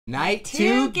Night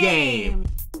 2 game.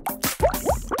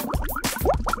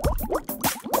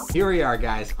 Here we are,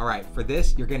 guys. All right, for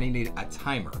this, you're gonna need a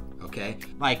timer, okay?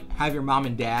 Like, have your mom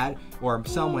and dad or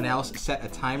someone else set a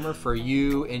timer for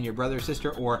you and your brother or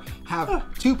sister, or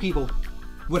have two people,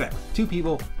 whatever, two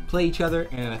people play each other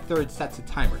and a third sets a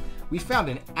timer. We found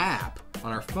an app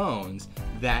on our phones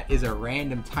that is a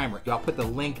random timer. I'll put the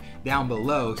link down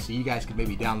below so you guys can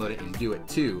maybe download it and do it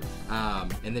too.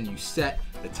 And then you set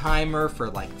the timer for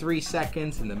like 3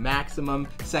 seconds, and the maximum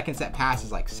seconds that pass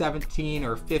is like 17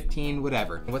 or 15,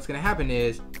 whatever. And what's gonna happen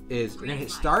is we're gonna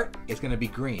hit start, it's gonna be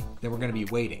green. Then we're gonna be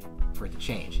waiting for it to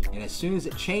change. And as soon as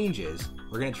it changes,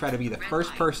 we're gonna try to be the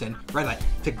first person, red light,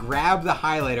 to grab the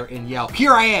highlighter and yell,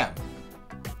 "Here I am!"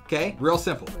 Okay, real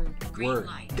simple. Word.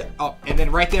 Oh, and then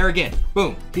right there again,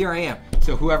 boom, here I am.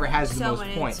 So whoever has the most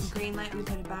points. So when it's green light, we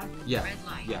put it back? Yeah,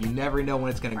 yeah. You never know when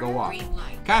it's gonna go off.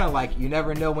 Kind of like you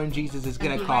never know when Jesus is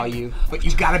gonna call you, but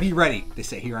you gotta be ready to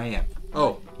say, "Here I am."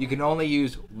 Oh, you can only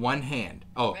use one hand.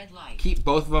 Oh, keep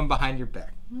both of them behind your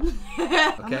back. Okay?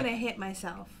 I'm gonna hit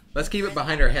myself. Let's keep it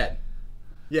behind our head.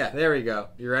 Yeah, there we go.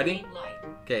 You ready?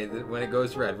 Okay, when it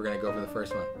goes red, we're gonna go for the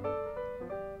first one.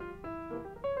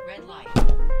 Red light.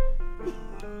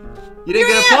 You didn't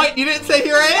get a point? You didn't say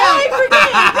 "Here I am"?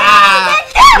 I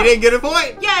forget. You didn't get a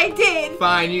point? Yeah, I did.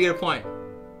 Fine, you get a point.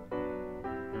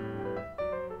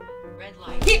 Red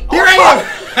light. Here I am!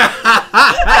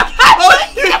 Oh,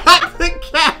 you got the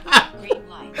cat! Green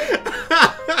light.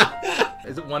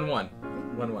 Is it 1-1?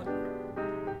 1-1.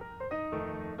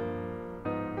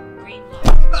 Green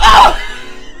light. Oh!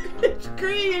 It's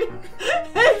green.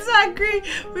 It's not green.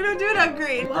 We don't do it on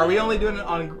green. Are we only doing it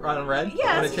on red?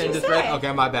 Yeah, When that's it what you changes red? said.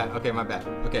 Okay, my bad. Okay, my bad.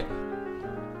 Okay.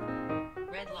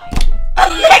 Red light.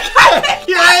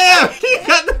 Here I am! He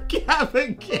got the cap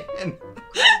again!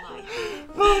 Green light.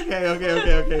 Okay.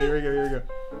 Here we go.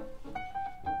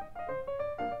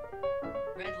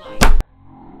 Red light.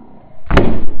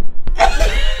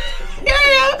 Here I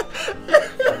am.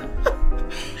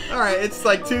 Alright, it's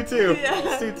like 2-2. Yeah.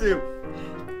 It's 2-2.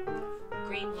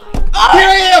 Green light. Here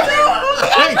I am!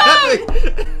 I got the...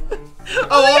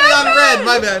 Oh, only on red,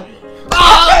 my bad.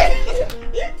 Oh!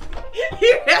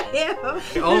 Here I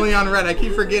am. Only on red, I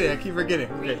keep forgetting. Okay.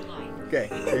 Green light. Okay,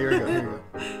 here we go.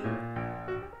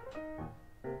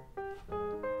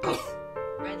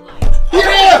 Red light. Here I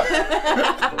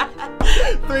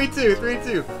am!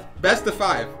 3-2. Best of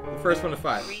 5. The first one to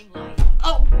 5. Green light.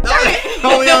 Oh, darn it.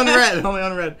 Only on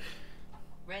red.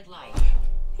 Red light.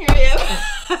 Here I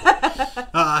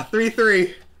am.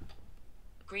 3-3.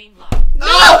 Green light.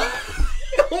 Oh!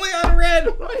 Only on red.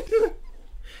 What am I doing?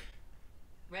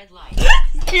 Red light.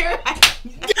 Here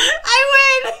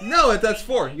I win. No, that's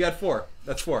 4. You got 4.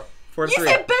 That's 4. 4 to You 3.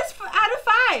 said best out of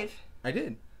 5. I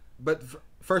did. But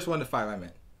first 1 to 5 I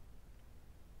meant.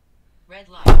 Red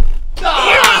light.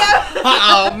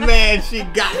 Oh man, she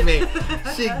got me.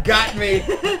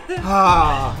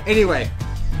 Anyway,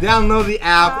 download the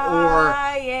app or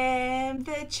I am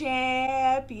the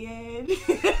champion.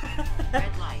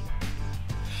 Red light.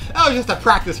 that was just a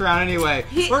practice round anyway.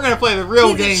 We're gonna play the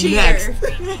real game next.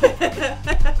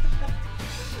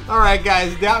 Alright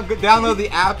guys, download the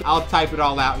app. I'll type it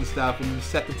all out and stuff, and you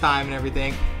set the time and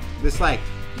everything. Just like,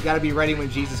 you gotta be ready when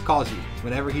Jesus calls you.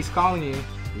 Whenever he's calling you,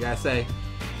 you gotta say,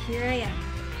 Here I am.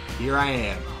 "Here I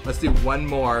am." Let's do one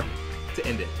more to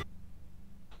end it.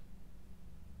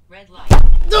 Red light.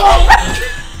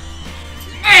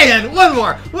 And one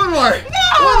more. No!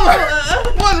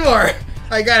 One more.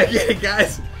 I gotta get it,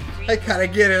 guys. I gotta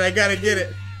get it.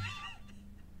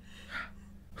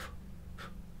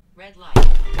 Red light.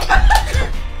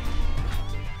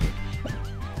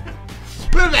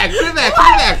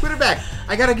 Put it back.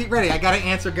 I gotta get ready. I gotta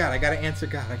answer God.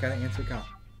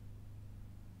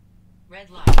 Red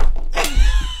light.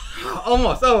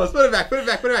 Almost. Put it back. Oh, I'm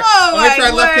gonna try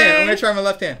my left hand. word. I'm gonna try my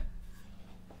left hand.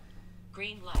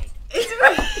 Green light. It's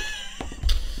right.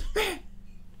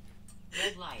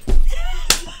 Red light.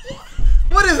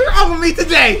 What is wrong with me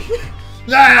today?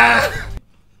 Ah!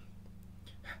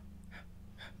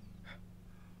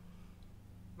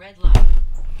 Red light.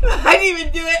 I didn't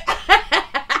even do it.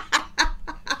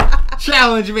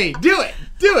 Challenge me. Do it.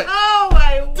 Oh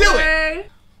my word. Do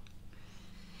it.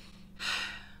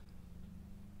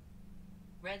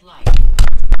 Red light.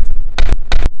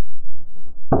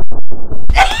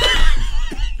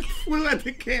 Flew at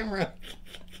the camera.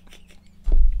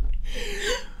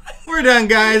 We're done,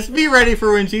 guys. Be ready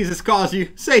for when Jesus calls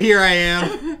you. Say, "Here I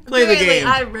am." Play the game.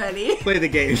 I'm ready. Play the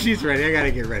game. She's ready. I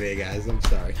gotta get ready, guys. I'm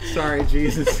sorry. Sorry,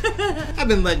 Jesus. I've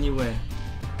been letting you win.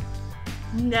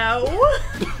 No.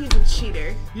 He's a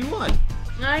cheater. You won.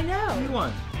 I You know.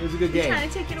 won. It was a good You're game. trying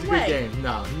to take it It's away. a good game.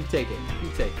 No, you take it. You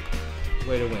take it.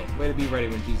 Way to win. Way to be ready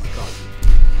when Jesus calls you.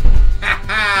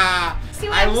 See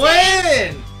what I I'm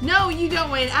saying? win! No, you don't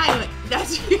win. I win.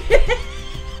 That's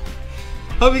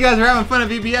Hope you guys are having fun at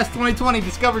VBS 2020.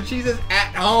 Discover Jesus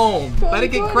at home. Let it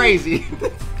get 2020. crazy.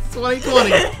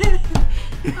 2020.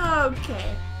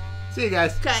 Okay. See you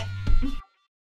guys. Cut.